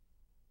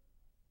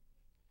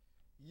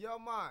Yo,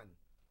 man,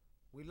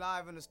 we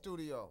live in the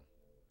studio.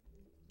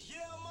 Yeah,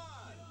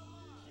 man.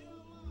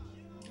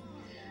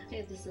 I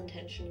have this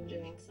intention of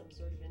doing some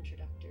sort of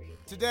introductory thing.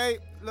 Today,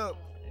 look,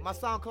 my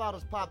SoundCloud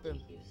is That we popping,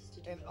 used to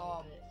do, and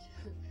but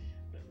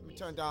let me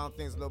turn down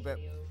things a little bit.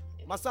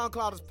 My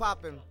SoundCloud is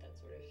popping.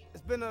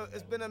 It's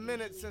been a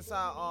minute since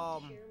I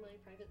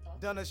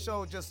done a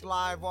show just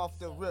live off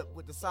the rip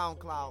with the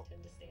SoundCloud.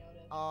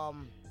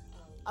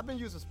 I've been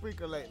using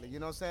Spreaker lately, you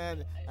know what I'm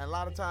saying? And a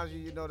lot of times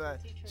you know that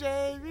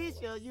Jay,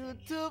 reach your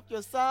YouTube, your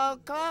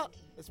SoundCloud,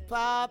 it's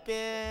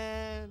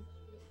popping.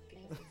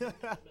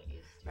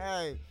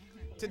 Hey,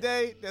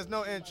 today there's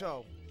no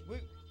intro.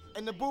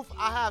 In the booth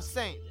I have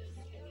Saint,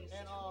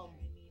 and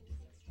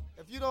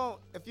if you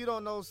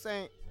don't know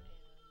Saint,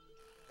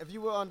 if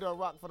you were under a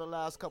rock for the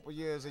last couple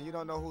years and you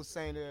don't know who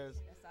Saint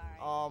is,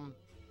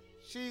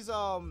 she's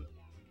a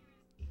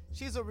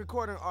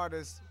recording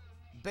artist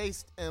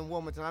based in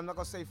Wilmington. I'm not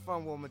gonna say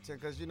from Wilmington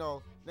because there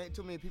ain't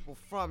too many people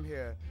from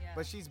here,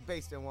 but she's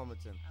based in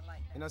Wilmington. I like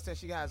that. You know what I'm saying?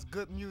 She has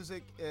good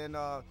music, and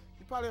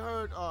you probably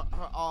heard her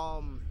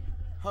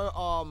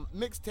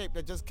mixtape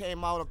that just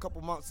came out a couple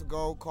months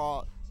ago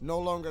called No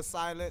Longer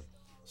Silent.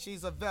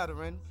 She's a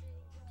veteran.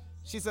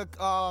 She's a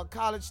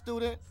college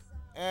student,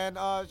 and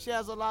she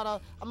has a lot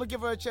of. I'm gonna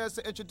give her a chance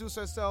to introduce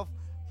herself,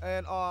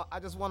 and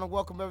I just want to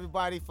welcome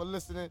everybody for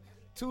listening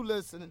to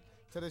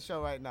the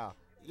show right now.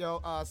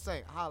 Yo,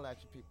 Saint, holla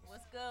at your people.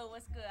 What's good?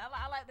 What's good?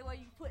 I like the way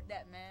you put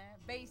that, man.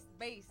 Bass.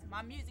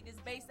 My music is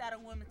based out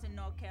of Wilmington,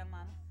 North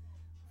Carolina.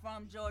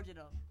 From Georgia,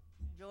 though.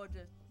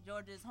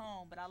 Georgia's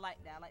home, but I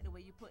like that. I like the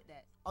way you put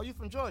that. Oh, you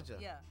from Georgia?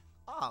 Yeah.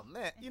 Oh,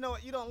 man. You know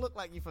what? You don't look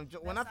like you from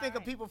Georgia. When I That's think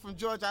of alright. people from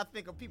Georgia, I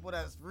think of people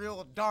that's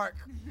real dark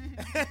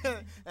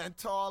and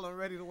tall and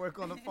ready to work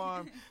on the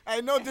farm.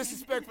 Hey, no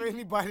disrespect for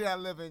anybody that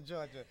live in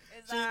Georgia.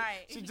 It's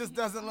alright. She just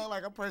doesn't look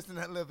like a person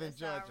that live in That's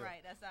Georgia. all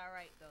right. That's all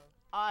right, though.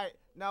 All right.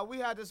 Now, we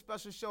had this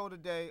special show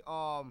today,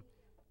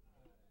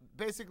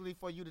 basically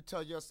for you to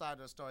tell your side of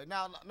the story.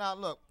 Now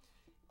look,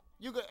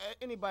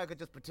 anybody could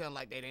just pretend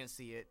like they didn't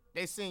see it.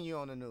 They seen you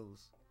on the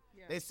news.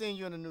 Yeah. They seen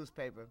you in the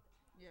newspaper.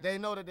 Yeah. They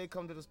know that they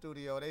come to the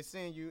studio. They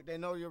seen you. They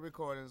know you're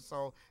recording.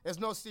 So it's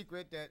no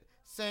secret that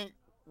Saint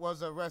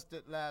was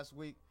arrested last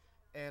week,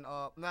 and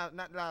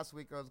not last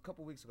week. It was a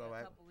couple weeks ago,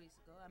 right? A couple weeks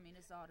ago. I mean,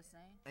 it's all the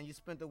same. And you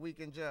spent a week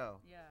in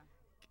jail. Yeah.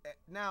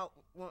 Now,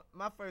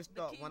 my first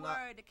thought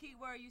The key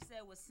word you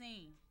said was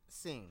seen.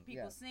 seen,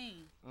 People yeah.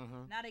 seen.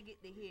 Mhm. Now they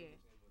get to hear.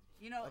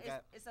 Okay.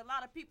 It's a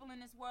lot of people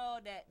in this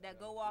world that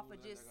go off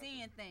of just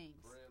seeing things.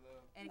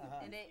 And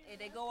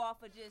they go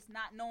off of just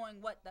not knowing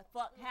what the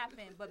fuck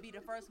happened, but be the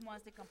first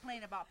ones to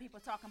complain about people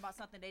talking about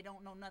something they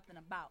don't know nothing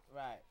about.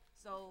 Right.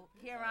 So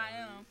here I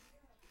am,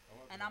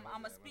 and I'm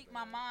gonna speak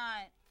my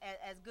mind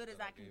as good as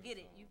I can get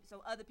it,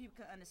 so other people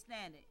can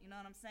understand it. You know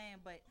what I'm saying?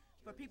 But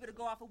for people to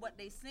go off of what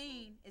they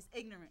seen is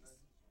ignorance.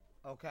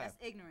 Okay. That's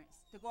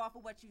ignorance, to go off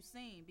of what you've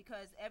seen,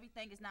 because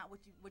everything is not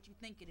what you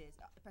think it is.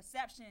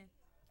 Perception,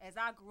 as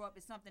I grew up,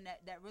 is something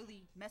that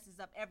really messes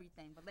up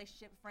everything.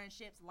 Relationships,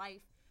 friendships,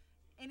 life,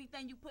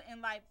 anything you put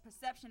in life,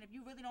 perception, if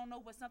you really don't know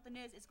what something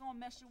is, it's gonna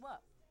mess you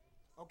up.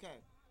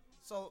 Okay.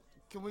 So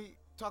can we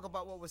talk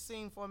about what was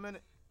seen for a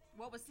minute?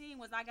 What was seen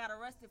was I got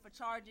arrested for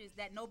charges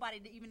that nobody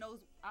even knows.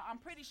 I'm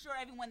pretty sure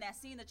everyone that's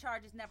seen the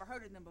charges never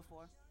heard of them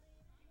before.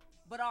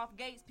 But off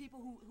gates, people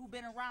who've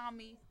been around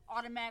me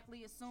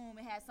automatically assume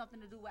it had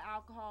something to do with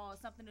alcohol,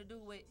 something to do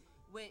with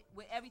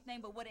everything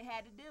but what it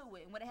had to deal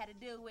with. And what it had to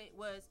deal with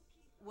was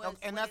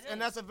Okay,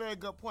 and that's a very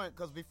good point,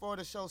 because before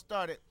the show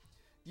started,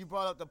 you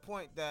brought up the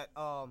point that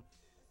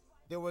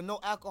there were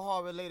no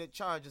alcohol-related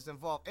charges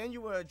involved, and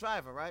you were a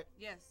driver, right?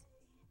 Yes.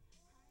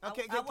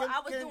 Okay. I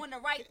was doing the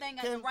right thing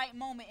at the right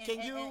moment, and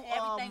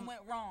everything went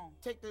wrong.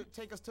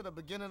 Take us to the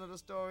beginning of the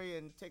story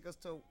and take us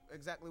to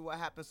exactly what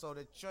happened, so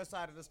that your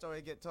side of the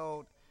story get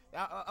told.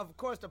 Of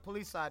course, the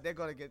police side, they're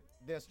gonna get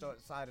their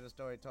side of the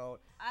story told.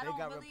 They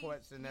got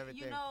reports and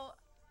everything. You know,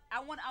 I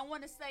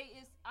want to say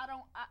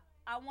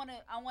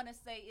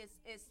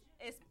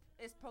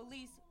it's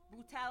police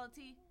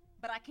brutality,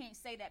 but I can't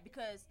say that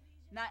because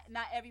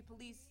not every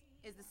police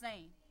is the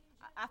same.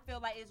 I feel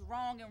like it's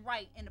wrong and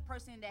right, and the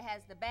person that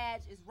has the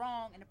badge is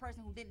wrong, and the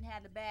person who didn't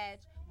have the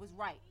badge was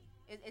right.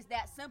 It's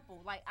that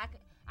simple. Like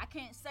I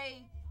can't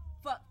say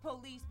fuck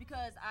police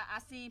because I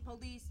seen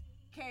police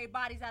carry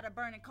bodies out of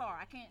burning car.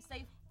 I can't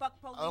say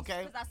fuck police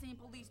because I seen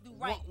police do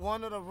right.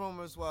 One of the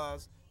rumors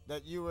was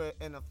that you were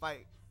in a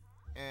fight,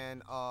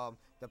 and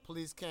the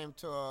police came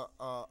to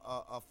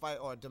a fight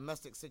or a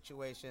domestic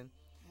situation.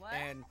 What?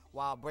 And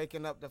while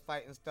breaking up the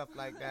fight and stuff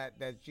like that,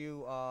 that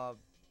you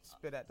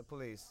spit at the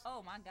police.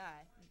 Oh my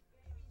God!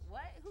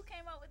 What? Who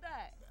came up with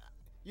that?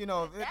 You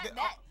know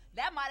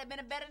That might have been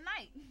a better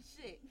night.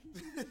 Shit.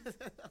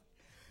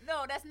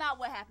 No, that's not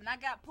what happened. I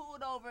got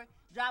pulled over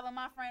driving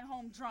my friend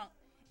home drunk,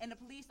 and the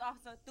police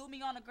officer threw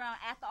me on the ground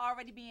after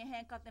already being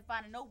handcuffed and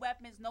finding no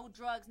weapons, no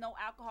drugs, no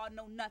alcohol,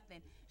 no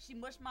nothing. She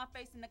mushed my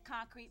face in the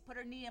concrete, put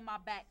her knee in my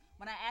back.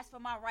 When I asked for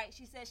my right,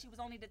 she said she was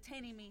only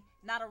detaining me,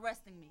 not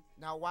arresting me.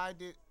 Now, why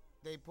did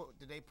they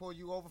pull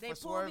you over for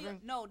swerving?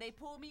 No, they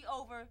pulled me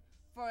over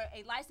for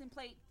a license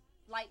plate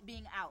light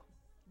being out.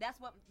 That's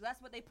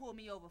what they pulled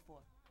me over for.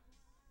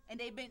 And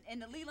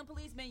the Leland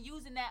police been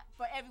using that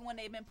for everyone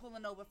they've been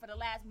pulling over for the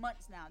last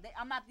months now.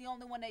 I'm not the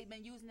only one they've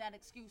been using that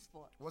excuse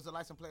for. Was the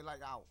license plate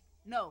light out?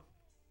 No.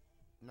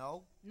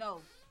 No?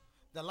 No.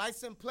 The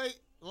license plate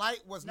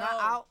light was not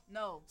out?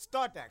 No.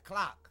 Start that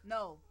clock.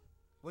 No.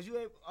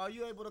 Are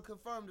you able to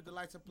confirm that the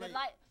license plate?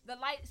 The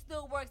light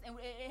still works, and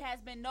it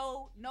has been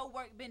no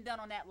work been done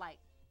on that light.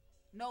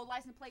 No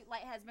license plate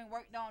light has been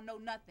worked on. No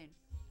nothing.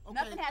 Okay.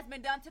 Nothing has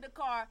been done to the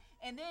car.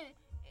 And then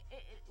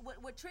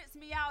what trips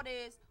me out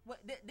is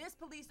this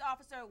police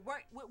officer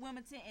worked with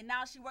Wilmington, and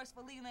now she works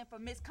for Leland for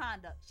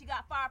misconduct. She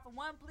got fired from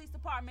one police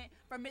department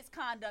for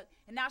misconduct,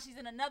 and now she's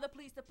in another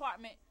police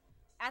department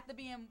after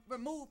being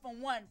removed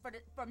from one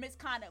for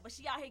misconduct. But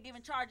she out here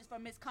giving charges for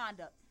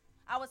misconduct.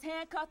 I was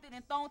handcuffed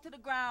and thrown to the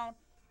ground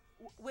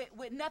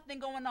with nothing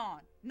going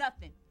on.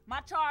 Nothing. My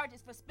charge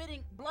is for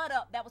spitting blood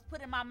up that was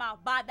put in my mouth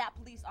by that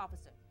police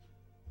officer.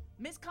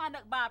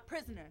 Misconduct by a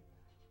prisoner.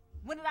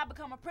 When did I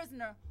become a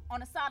prisoner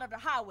on the side of the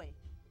highway?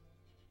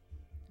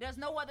 There's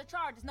no other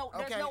charges. Now,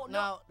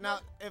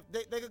 if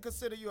they could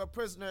consider you a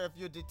prisoner if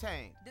you're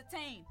detained.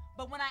 Detained.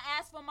 But when I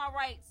asked for my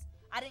rights,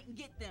 I didn't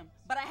get them.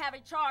 But I have a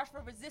charge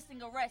for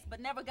resisting arrest, but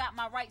never got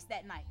my rights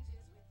that night.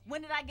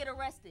 When did I get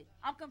arrested?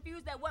 I'm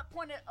confused at what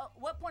point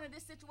of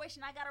this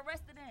situation I got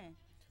arrested in.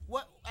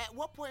 At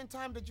what point in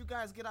time did you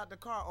guys get out the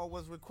car, or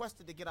was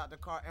requested to get out the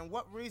car? And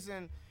what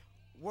reason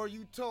were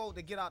you told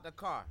to get out the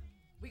car?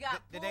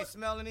 Did they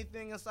smell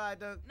anything inside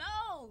the?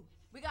 No,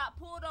 we got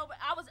pulled over.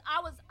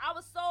 I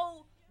was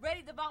so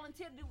ready to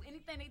volunteer to do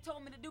anything they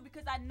told me to do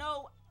because I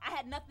know I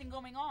had nothing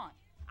going on.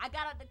 I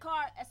got out the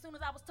car as soon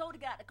as I was told to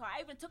get out the car.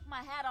 I even took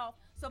my hat off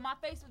so my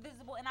face was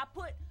visible, and I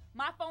put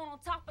my phone on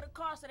top of the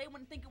car so they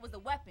wouldn't think it was a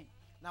weapon.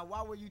 Now,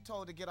 why were you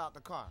told to get out the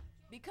car?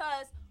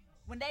 Because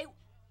when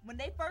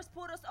they first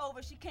pulled us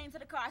over, she came to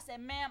the car. I said,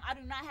 "Ma'am, I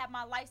do not have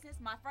my license.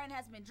 My friend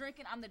has been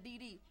drinking. I'm the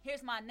DD.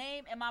 Here's my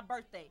name and my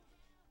birthday."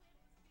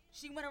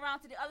 She went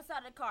around to the other side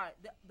of the car.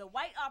 The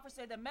white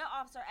officer, the male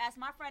officer, asked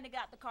my friend to get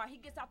out the car. He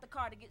gets out the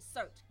car to get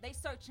searched. They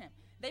search him.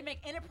 They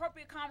make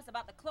inappropriate comments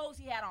about the clothes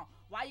he had on.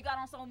 Why you got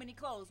on so many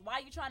clothes? Why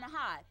are you trying to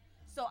hide?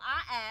 So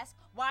I asked,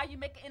 why are you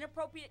making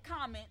inappropriate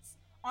comments?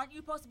 Aren't you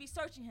supposed to be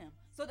searching him?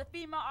 So the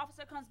female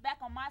officer comes back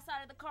on my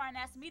side of the car and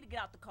asks me to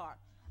get out the car.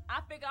 I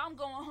figure I'm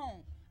going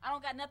home. I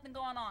don't got nothing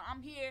going on.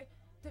 I'm here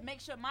to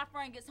make sure my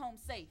friend gets home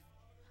safe.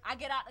 I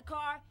get out the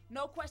car,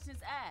 no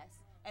questions asked.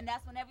 And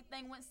that's when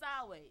everything went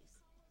sideways.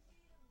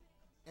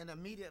 And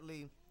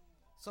immediately,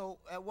 so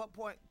at what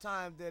point in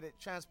time did it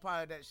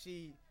transpire that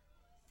she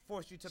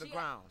forced you to the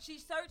ground? She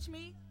searched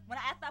me.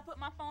 After I put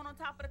my phone on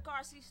top of the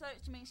car, she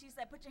searched me and she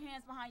said, "Put your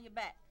hands behind your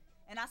back."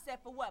 And I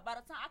said, "For what?" By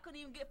the time I couldn't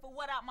even get "for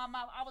what" out my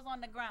mouth, I was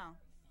on the ground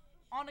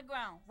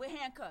with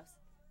handcuffs.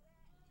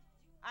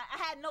 I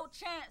had no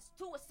chance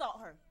to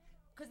assault her.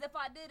 Because if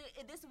I did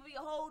it, this would be a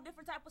whole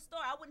different type of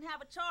story. I wouldn't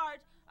have a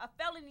charge, a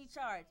felony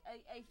charge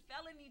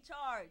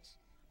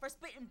for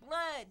spitting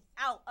blood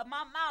out of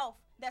my mouth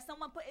that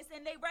someone put. It's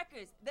in their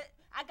records.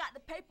 I got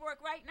the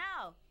paperwork right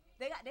now.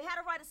 They had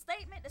to write a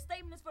statement. The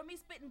statement is for me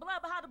spitting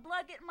blood, but how the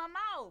blood get in my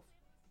mouth?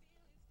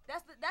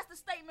 That's the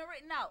statement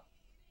written out.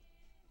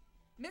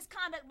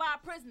 Misconduct by a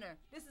prisoner.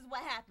 This is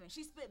what happened.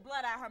 She spit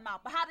blood out of her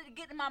mouth, but how did it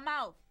get in my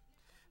mouth?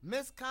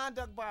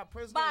 Misconduct by a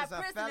prisoner is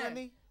a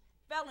felony?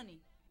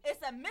 Felony.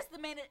 It's a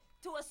misdemeanor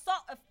to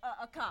assault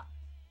a cop.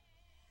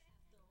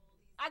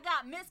 I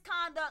got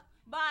misconduct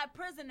by a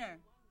prisoner.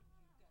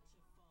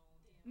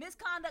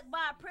 Misconduct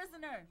by a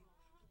prisoner.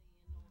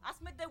 I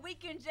spent a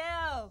week in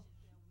jail.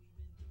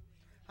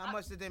 How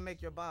much did they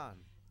make your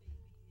bond?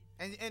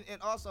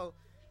 And also,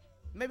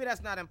 maybe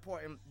that's not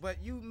important,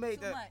 but you made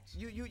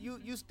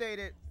you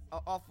stated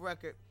off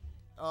record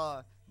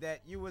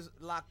that you was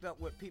locked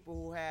up with people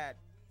who had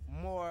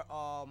more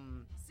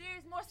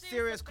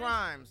serious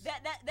crimes.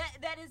 That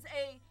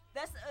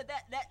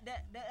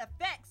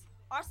affects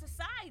our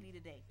society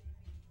today.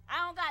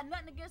 I don't got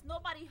nothing against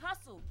nobody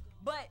hustle,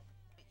 but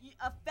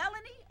a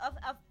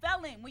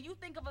felon. When you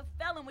think of a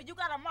felon, when you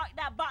gotta mark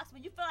that box,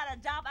 when you fill out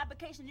a job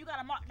application, you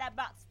gotta mark that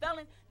box.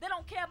 Felon. They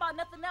don't care about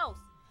nothing else.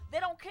 They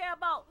don't care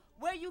about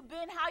where you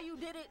been, how you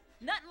did it,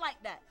 nothing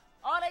like that.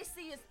 All they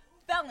see is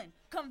felon,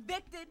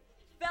 convicted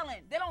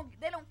felon. They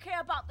don't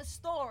care about the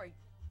story.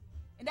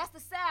 And that's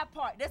the sad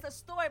part. There's a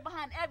story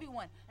behind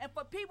everyone. And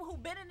for people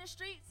who've been in the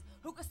streets,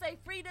 who can say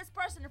free this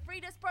person and free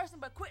this person,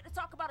 but quick to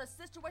talk about a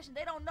situation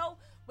they don't know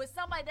with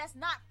somebody that's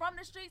not from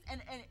the streets,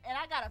 and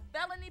I got a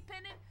felony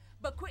pending,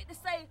 but quick to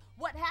say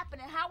what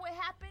happened and how it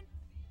happened,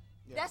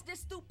 that's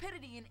just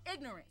stupidity and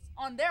ignorance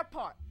on their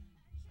part.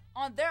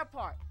 On their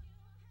part.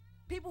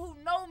 People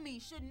who know me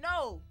should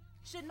know.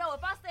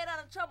 If I stayed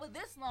out of trouble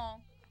this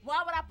long,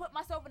 why would I put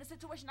myself in a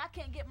situation I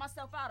can't get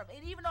myself out of?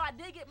 And even though I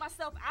did get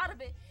myself out of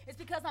it, it's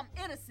because I'm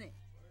innocent.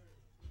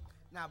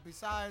 Now,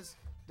 besides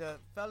the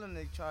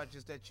felony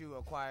charges that you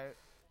acquired,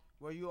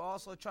 were you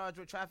also charged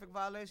with traffic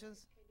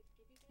violations?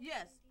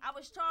 Yes, I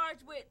was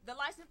charged with the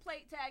license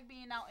plate tag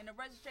being out and the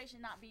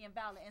registration not being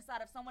valid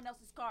inside of someone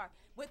else's car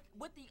with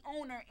the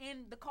owner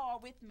in the car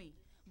with me.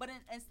 But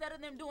instead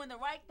of them doing the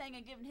right thing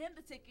and giving him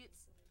the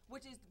tickets,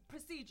 which is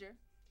procedure,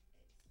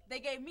 they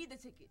gave me the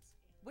tickets,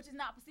 which is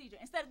not procedure.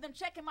 Instead of them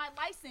checking my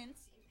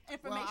license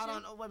information. Well, I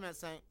don't know. Wait a minute,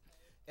 Saint.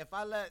 If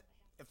I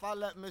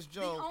let Miss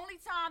Joe. The only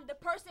time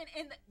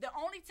the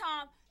only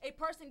time a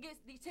person gets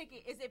the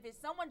ticket is if it's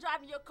someone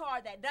driving your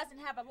car that doesn't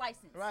have a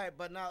license. Right,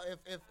 but now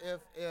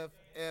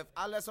if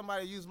I let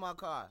somebody use my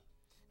car,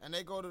 and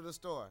they go to the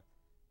store,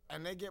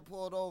 and they get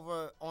pulled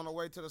over on the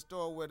way to the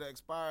store with an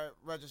expired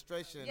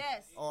registration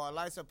or a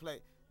license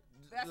plate.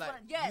 That's like,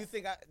 yes. You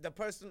think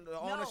the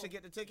owner should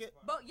get the ticket?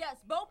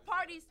 Both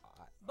parties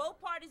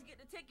get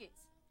the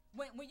tickets.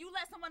 When you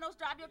let someone else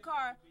drive your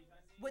car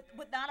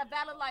without a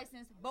valid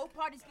license, both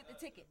parties get the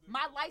ticket.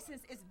 My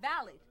license is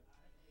valid.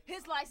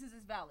 His license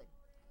is valid.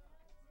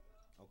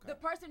 Okay. The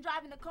person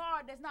driving the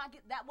car does not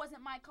get. That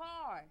wasn't my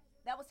car.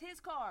 That was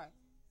his car.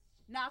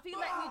 Now, if he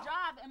let me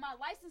drive and my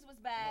license was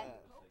bad,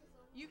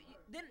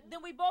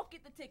 then we both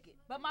get the ticket.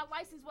 But my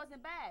license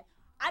wasn't bad.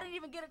 I didn't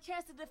even get a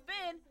chance to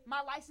defend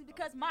my license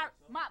because my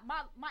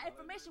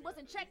information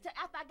wasn't checked till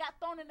after I got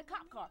thrown in the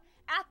cop car.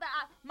 After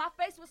my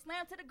face was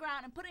slammed to the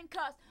ground and put in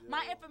cuffs,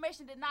 my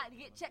information did not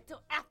get checked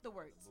till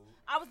afterwards.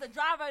 I was the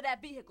driver of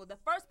that vehicle. The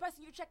first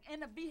person you check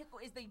in the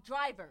vehicle is the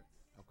driver.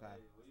 Okay.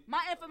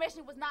 My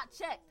information was not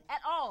checked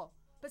at all.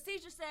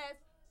 Procedure says,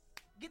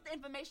 get the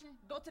information,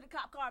 go to the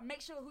cop car,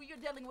 make sure who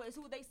you're dealing with is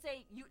who they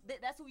say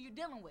that's who you're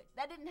dealing with.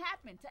 That didn't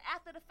happen till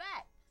after the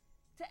fact.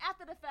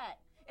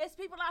 It's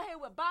people out here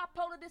with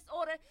bipolar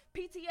disorder,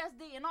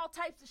 PTSD, and all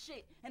types of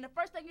shit. And the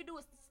first thing you do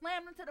is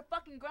slam them to the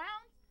fucking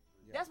ground?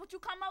 Yeah. That's what you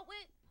come up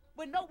with?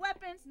 With no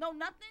weapons, no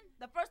nothing?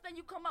 The first thing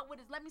you come up with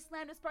is let me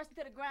slam this person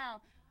to the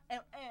ground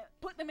and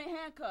put them in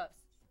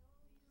handcuffs.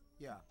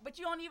 Yeah. But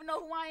you don't even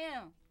know who I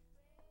am.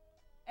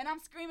 And I'm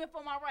screaming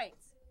for my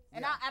rights.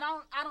 And I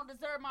don't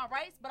deserve my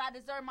rights, but I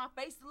deserve my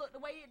face to look the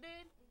way it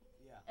did.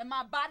 Yeah. And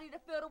my body to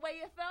feel the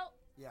way it felt.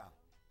 Yeah.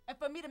 And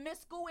for me to miss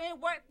school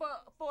and work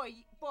for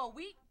a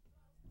week,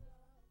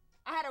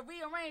 I had to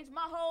rearrange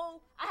my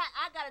whole.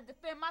 I got to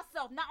defend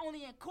myself not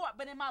only in court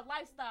but in my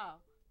lifestyle.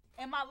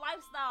 In my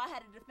lifestyle, I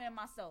had to defend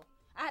myself.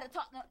 I had to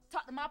talk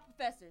to my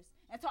professors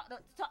and talk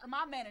to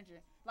my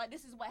manager. Like,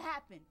 this is what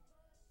happened.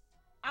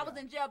 I was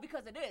in jail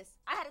because of this.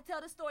 I had to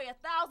tell this story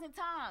 1,000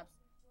 times.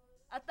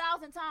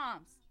 1,000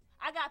 times.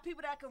 I got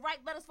people that could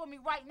write letters for me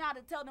right now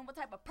to tell them what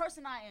type of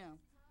person I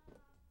am.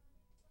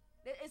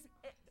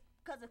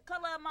 Because the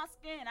color of my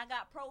skin, I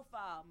got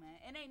profile, man.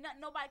 It ain't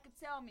nothing nobody could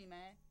tell me,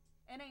 man.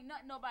 It ain't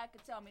nothing nobody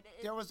could tell me.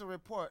 There was a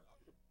report.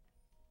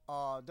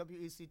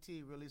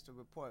 WECT released a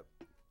report,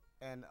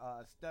 and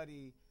a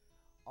study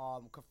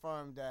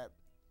confirmed that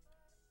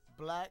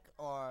black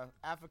or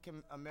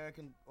African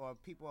American or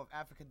people of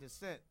African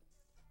descent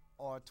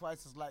are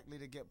twice as likely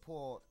to get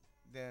pulled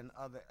than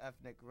other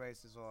ethnic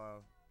races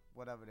or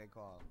whatever they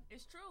call.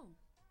 It's true.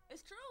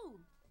 It's true.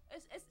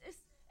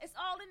 It's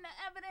all in the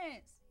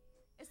evidence.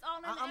 It's all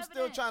in the evidence. I'm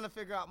still trying to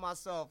figure out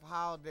myself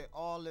how did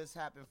all this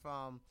happen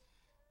from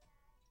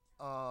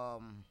a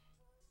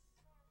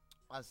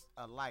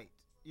light.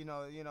 You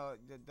know,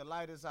 the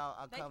light is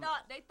out. They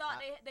thought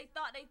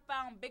they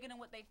found bigger than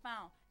what they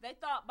found. They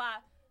thought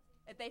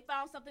if they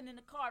found something in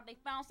the car, they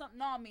found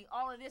something on me.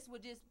 All of this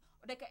would just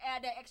they could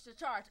add that extra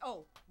charge.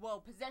 Oh, well,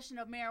 possession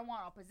of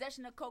marijuana, or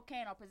possession of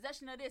cocaine, or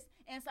possession of this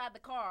inside the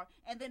car,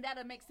 and then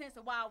that'll make sense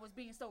of why I was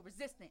being so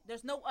resistant.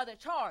 There's no other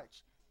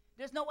charge.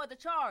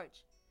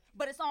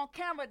 But it's on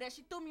camera that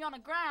she threw me on the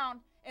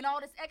ground and all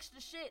this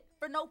extra shit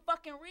for no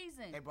fucking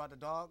reason. They brought the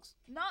dogs?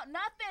 No,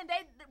 nothing.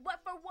 What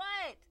for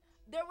what?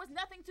 There was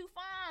nothing to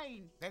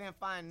find. They didn't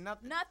find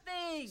nothing?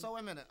 Nothing. So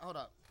wait a minute, hold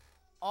up.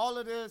 All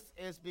of this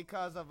is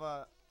because of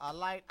a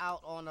light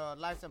out on a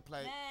license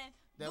plate. Man,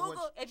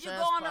 Google, if you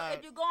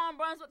go on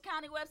Brunswick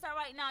County website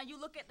right now, you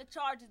look at the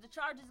charges. The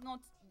charges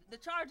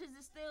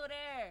is still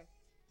there.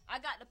 I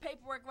got the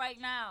paperwork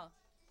right now.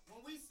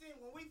 When we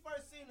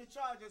first seen the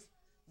charges,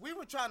 we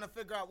were trying to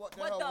figure out what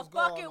the hell was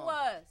going on. What the fuck it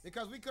was.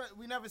 Because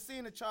we never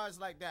seen a charge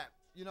like that,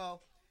 you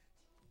know.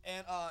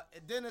 And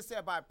then it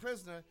said by a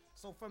prisoner.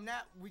 So from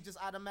that, we just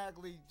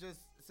automatically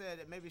just said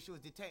that maybe she was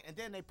detained. And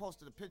then they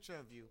posted a picture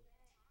of you.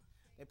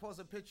 They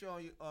posted a picture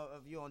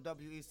of you on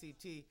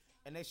WECT,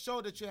 and they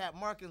showed that you had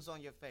markings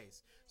on your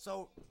face.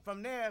 So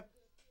from there,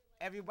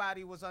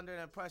 everybody was under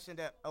the impression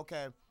that,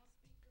 okay,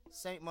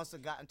 Saint must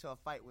have gotten into a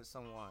fight with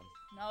someone.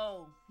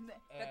 No,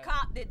 the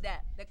cop did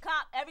that. The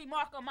cop, every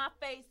mark on my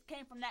face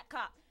came from that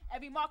cop.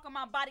 Every mark on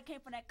my body came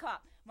from that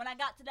cop. When I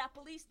got to that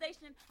police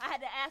station, I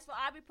had to ask for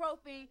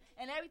ibuprofen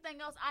and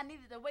everything else I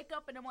needed to wake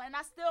up in the morning, and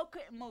I still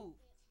couldn't move.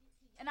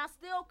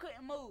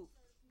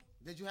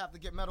 Did you have to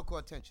get medical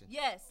attention?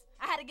 Yes.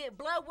 I had to get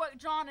blood work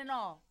drawn and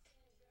all.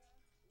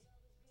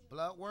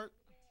 Blood work?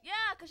 Yeah,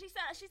 because she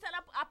said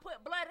I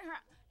put blood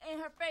in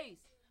her face.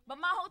 But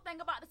my whole thing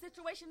about the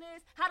situation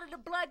is, how did the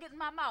blood get in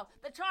my mouth?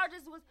 The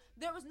charges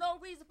there was no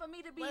reason for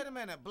me to be... Wait a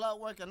minute, blood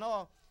work and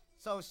all.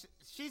 So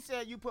she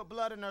said you put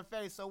blood in her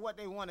face, so what,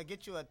 they want to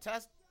get you a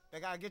test They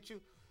gotta get you.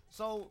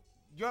 So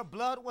your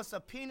blood was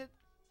subpoenaed.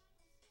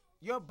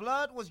 Your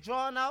blood was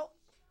drawn out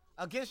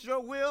against your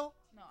will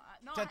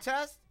to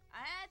test.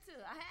 I had to.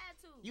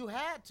 You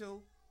had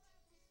to.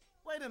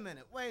 Wait a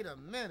minute.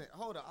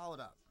 Hold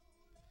up.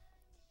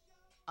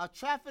 A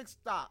traffic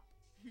stop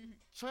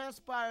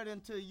transpired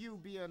into you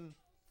being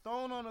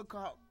thrown on the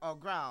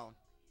ground.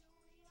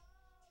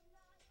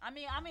 I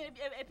mean,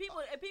 if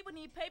people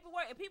need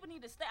paperwork, if people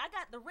need to stay, I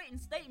got the written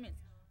statements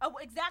of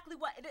exactly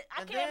what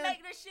I can't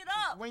make this shit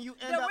up. When you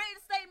the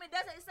written statement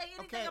doesn't say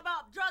anything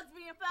about drugs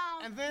being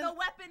found, and then, no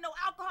weapon, no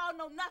alcohol,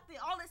 no nothing.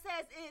 All it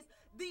says is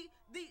the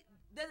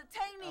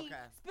detainee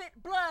spit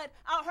blood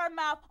out her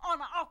mouth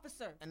on an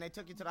officer. And they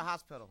took you to the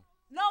hospital.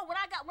 No, when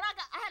I got,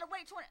 I had to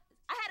wait 20.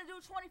 I had to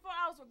do 24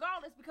 hours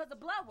regardless because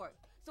of blood work.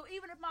 So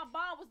even if my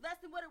bond was less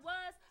than what it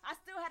was, I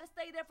still had to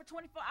stay there for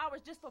 24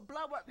 hours just for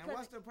blood work. And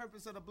what's the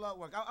purpose of the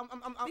blood work? I'm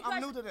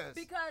new to this.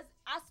 Because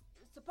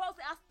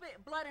supposedly I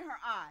spit blood in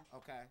her eye.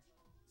 Okay.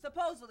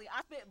 Supposedly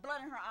I spit blood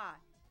in her eye.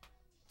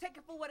 Take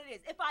it for what it is.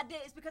 If I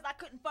did, it's because I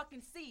couldn't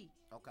fucking see.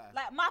 Okay.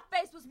 Like my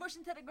face was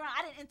mushing to the ground.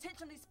 I didn't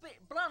intentionally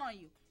spit blood on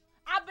you.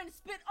 I've been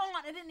spit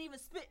on and didn't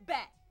even spit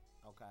back.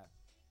 Okay.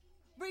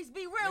 Reese,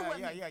 be real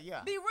with me.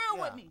 Yeah. Be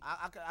real with me.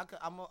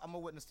 I'm a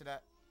witness to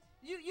that.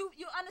 You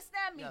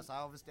understand me? Yes,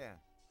 I understand.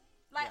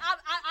 Like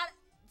I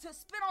to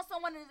spit on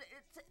someone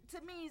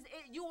to me is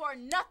you are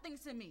nothing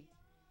to me.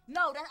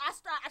 No, that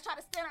I try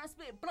to stand up and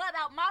spit blood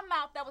out my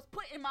mouth that was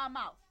put in my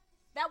mouth.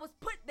 That was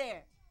put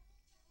there.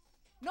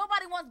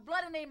 Nobody wants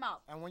blood in their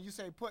mouth. And when you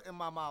say put in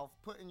my mouth,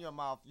 put in your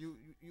mouth, you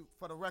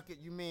for the record,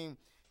 you mean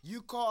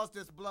you caused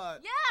this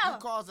blood. Yeah. You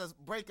caused this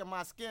break in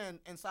my skin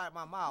inside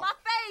my mouth. My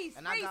face.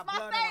 And Reese, I got my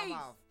blood face. in my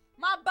mouth.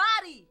 My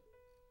body.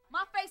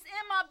 My face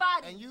and my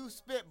body. And you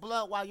spit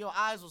blood while your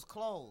eyes was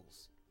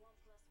closed.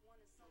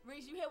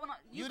 Reese, you hear when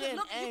you can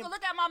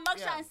look at my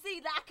mugshot and see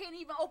that I can't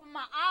even open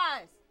my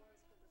eyes.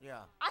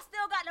 Yeah. I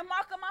still got the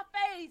mark on my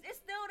face. It's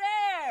still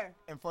there.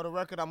 And for the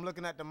record, I'm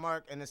looking at the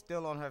mark and it's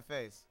still on her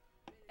face.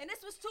 And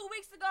this was 2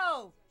 weeks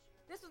ago.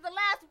 This was the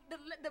last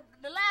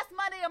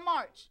Monday of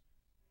March.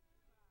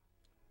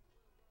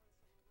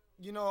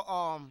 You know,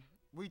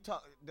 when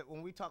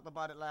we talked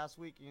about it last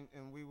week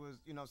and we was,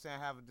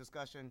 have a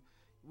discussion,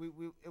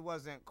 it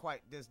wasn't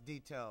quite this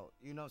detailed,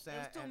 you know what I'm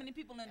saying? There's too many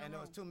people in the room. And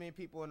there was too many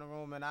people in the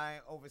room, and I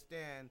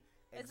understand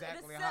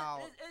exactly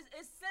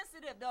it's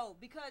sensitive though,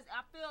 because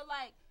I feel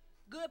like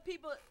good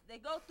people, they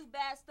go through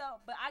bad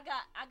stuff, but I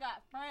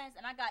got friends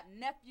and I got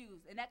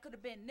nephews, and that could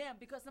have been them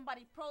because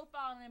somebody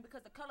profiled them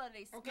because the color of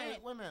their skin. Okay,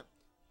 wait a minute.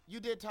 You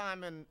did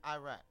time in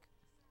Iraq.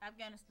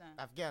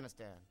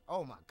 Afghanistan.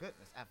 Oh my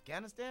goodness,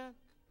 Afghanistan?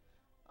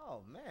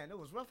 Oh man, it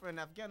was rougher in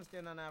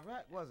Afghanistan than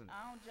Iraq, wasn't it?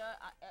 I don't judge.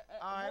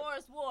 War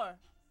is war.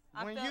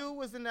 When you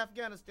was in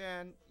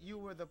Afghanistan, you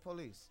were the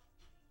police.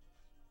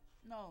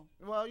 No.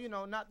 Well,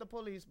 not the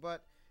police,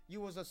 but you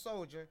was a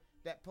soldier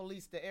that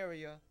policed the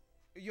area.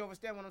 You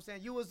understand what I'm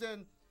saying? You was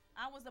in.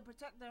 I was a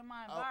protector of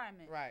my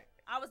environment. Right.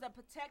 I was a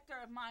protector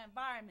of my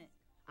environment.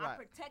 Right. I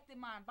protected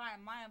my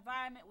environment. My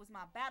environment was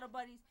my battle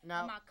buddies and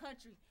my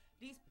country.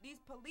 These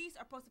police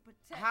are supposed to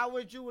protect. How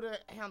would you have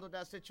handled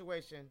that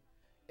situation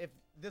if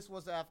this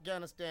was an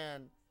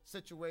Afghanistan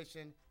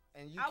situation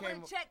and you I would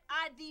have checked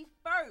ID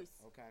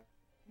first. Okay.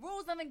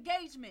 Rules of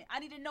engagement. I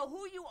need to know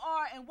who you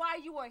are and why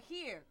you are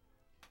here.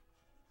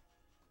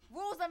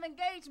 Rules of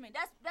engagement.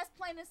 That's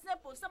plain and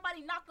simple. If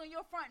somebody knock on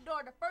your front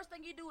door, the first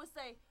thing you do is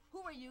say,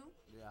 "Who are you?"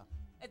 Yeah.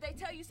 If they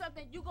tell you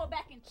something, you go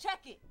back and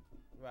check it.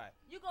 Right.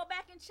 You go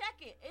back and check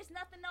it. It's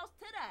nothing else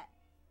to that.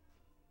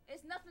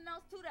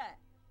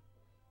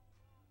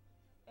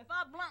 If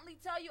I bluntly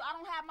tell you I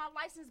don't have my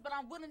license, but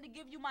I'm willing to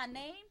give you my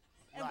name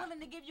and willing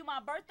to give you my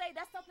birthday,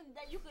 that's something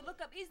that you can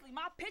look up easily.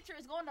 My picture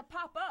is going to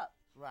pop up.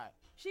 Right.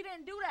 She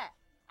didn't do that.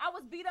 I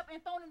was beat up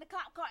and thrown in the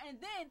cop car, and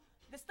then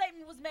the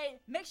statement was made,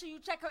 make sure you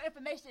check her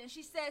information, and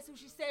she says who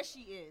she says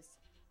she is.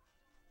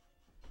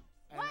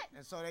 What?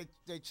 And so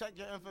they check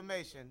your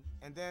information,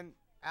 and then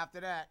after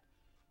that,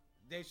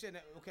 they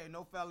shouldn't,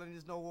 no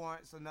felonies, no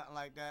warrants, or nothing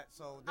like that.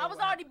 So I was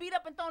already beat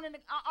up and thrown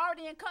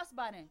already in cuffs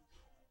by then.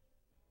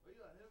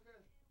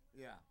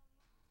 Yeah.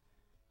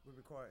 We're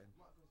recording.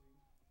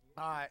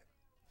 All right.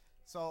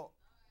 So,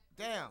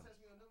 damn.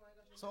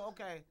 So,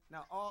 okay.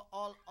 Now,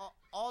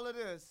 all of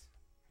this,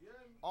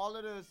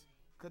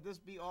 could this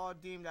be all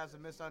deemed as a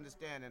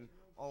misunderstanding,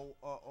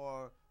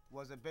 or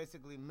was it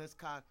basically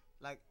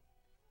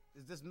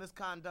is this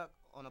misconduct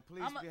on a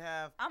police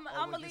behalf? I'm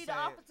going to leave the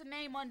officer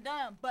name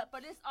undone, but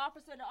for this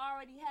officer to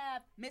already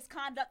have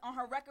misconduct on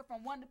her record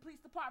from one police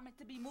department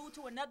to be moved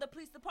to another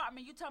police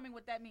department, you tell me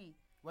what that means.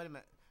 Wait a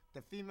minute.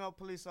 The female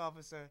police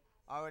officer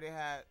already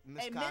had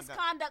misconduct. A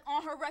misconduct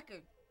on her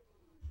record.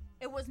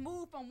 It was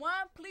moved from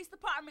one police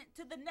department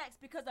to the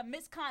next because of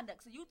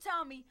misconduct. So you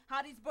tell me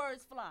how these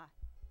birds fly.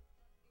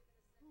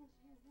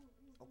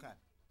 Okay.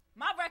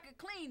 My record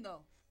clean,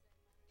 though.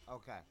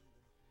 Okay.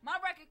 My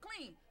record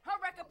clean. Her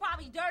record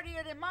probably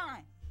dirtier than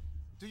mine.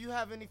 Do you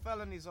have any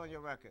felonies on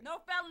your record? No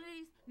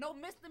felonies, no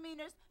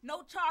misdemeanors,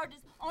 no charges.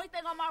 Only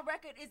thing on my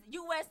record is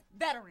U.S.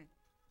 veteran.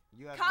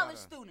 US college veteran.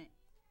 student.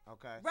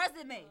 Okay.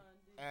 Resume.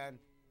 And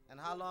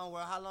how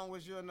long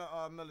was you in the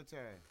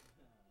military?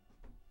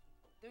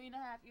 3.5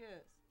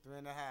 years.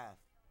 3.5.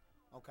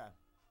 Okay.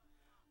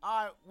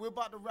 All right, we're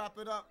about to wrap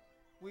it up.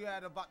 We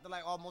had about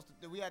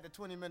to we had the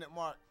 20-minute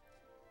mark.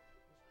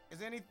 Is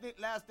there any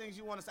last things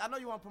you want to say? I know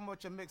you want to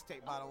promote your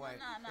mixtape, by the way.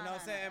 You know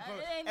what I'm saying?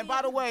 And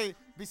by the way,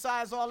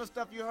 besides all the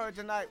stuff you heard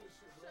tonight,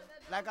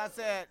 like I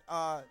said,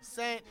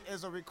 Saint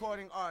is a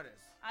recording artist.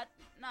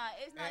 It's not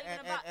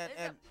even about.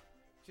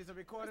 She's a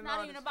recording artist. It's not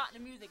artist. even about the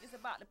music. It's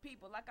about the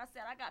people. Like I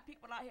said, I got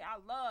people out here I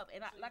love,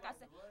 and like I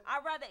said,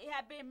 I'd rather it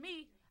have been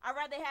me. I'd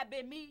rather it have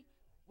been me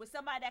with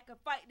somebody that could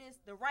fight this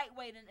the right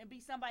way than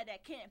be somebody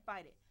that can't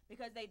fight it,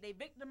 because they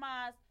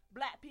victimize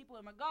black people,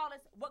 and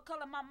regardless what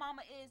color my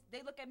mama is,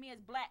 they look at me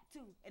as black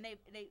too, and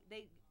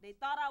they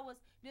thought I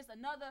was just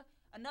another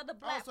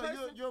black person.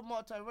 Oh, so you're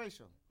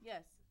multiracial?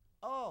 Yes.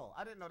 Oh,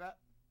 I didn't know that.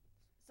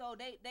 So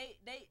they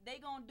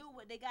gonna do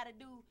what they gotta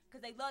do,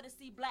 because they love to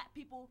see black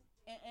people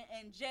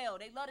in jail.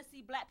 They love to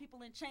see black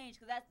people in chains,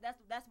 because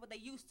that's what they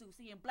used to,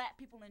 seeing black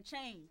people in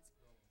chains.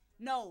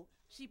 No,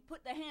 she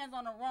put the hands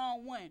on the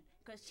wrong one,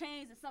 because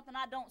chains is something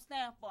I don't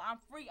stand for. I'm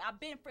free. I've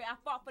been free. I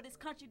fought for this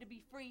country to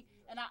be free,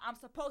 and I'm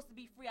supposed to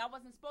be free. I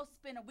wasn't supposed to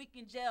spend a week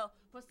in jail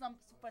for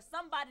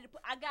somebody to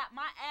put. I got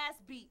my ass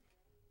beat.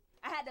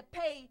 I had to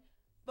pay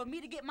for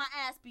me to get my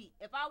ass beat.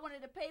 If I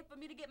wanted to pay for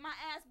me to get my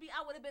ass beat,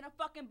 I would have been a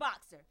fucking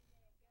boxer.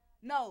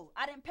 No,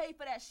 I didn't pay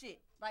for that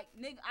shit. Like,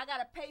 nigga, I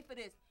gotta pay for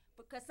this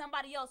because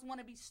somebody else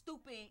wanna be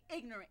stupid and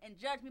ignorant and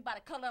judge me by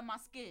the color of my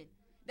skin.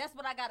 That's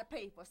what I gotta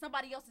pay for.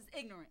 Somebody else's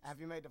ignorance.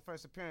 Have you made the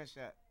first appearance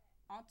yet?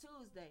 On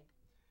Tuesday.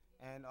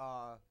 And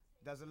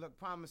does it look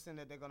promising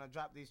that they're gonna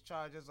drop these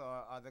charges, or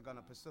are they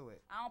gonna pursue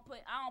it? I don't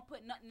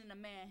put nothing in the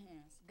man's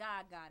hands.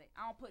 God got it.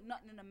 I don't put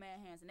nothing in the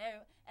man's hands, and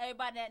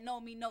everybody that know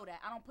me know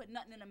that. I don't put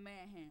nothing in the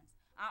man's hands.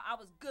 I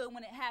was good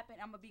when it happened.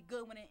 I'm gonna be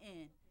good when it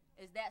ends.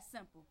 It's that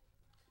simple.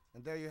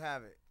 And there you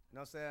have it. You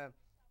know what I'm saying?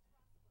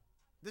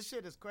 This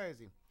shit is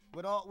crazy.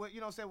 With all, you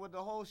know what I'm saying, with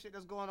the whole shit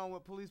that's going on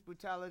with police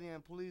brutality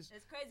and police.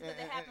 It's crazy because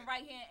it happened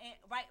right here,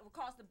 right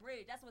across the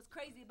bridge. That's what's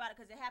crazy about it,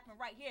 because it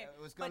happened right here.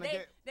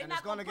 They're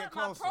not gonna put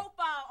my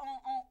profile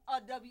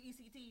on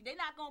WECT. They're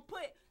not gonna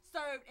put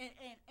served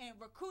and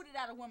recruited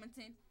out of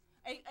Wilmington.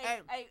 A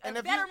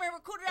veteran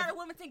recruited out of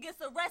Wilmington gets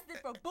arrested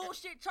for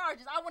bullshit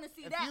charges. I want to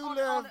see that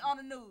on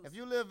the news. If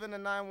you live in the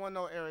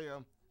 910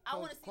 area, I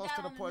want to see close that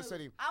to the on the port news.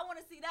 city. I want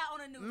to see that on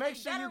the news. Make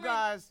sure you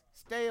guys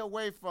stay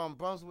away from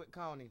Brunswick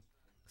County.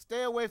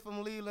 Stay away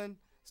from Leland.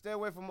 Stay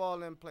away from all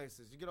them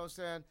places. You get what I'm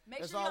saying?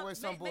 There's always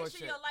some bullshit. Make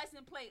sure your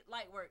license plate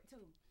light work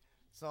too.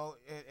 So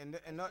and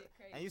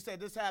you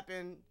said this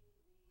happened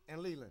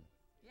in Leland.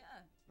 Yeah.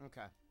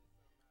 Okay.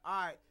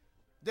 All right.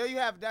 There you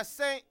have it. That's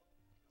Saint.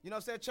 You know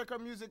what I'm saying? Check her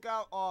music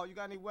out. Or you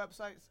got any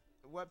websites,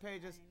 web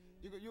pages?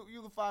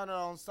 You can find her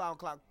on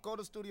SoundCloud. Go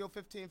to Studio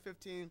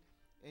 1515,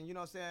 and you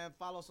know what I'm saying?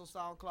 Follow us on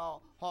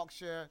SoundCloud,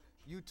 Hawkshare,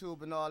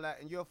 YouTube, and all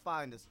that, and you'll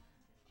find us.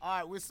 All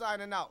right, we're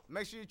signing out.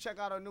 Make sure you check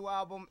out our new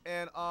album,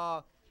 and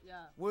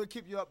we'll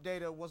keep you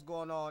updated on what's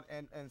going on.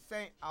 And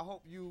Saint, I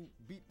hope you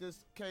beat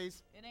this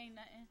case. It ain't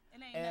nothing.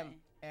 It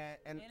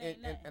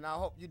ain't nothing. And I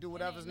hope you do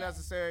whatever's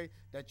necessary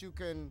that you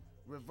can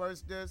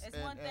reverse this.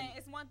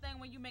 It's one thing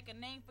when you make a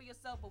name for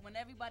yourself, but when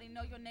everybody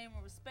know your name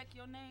and respect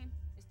your name,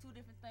 it's two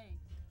different things.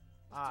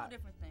 It's two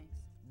different things.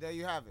 There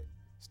you have it.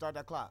 Start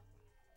that clock.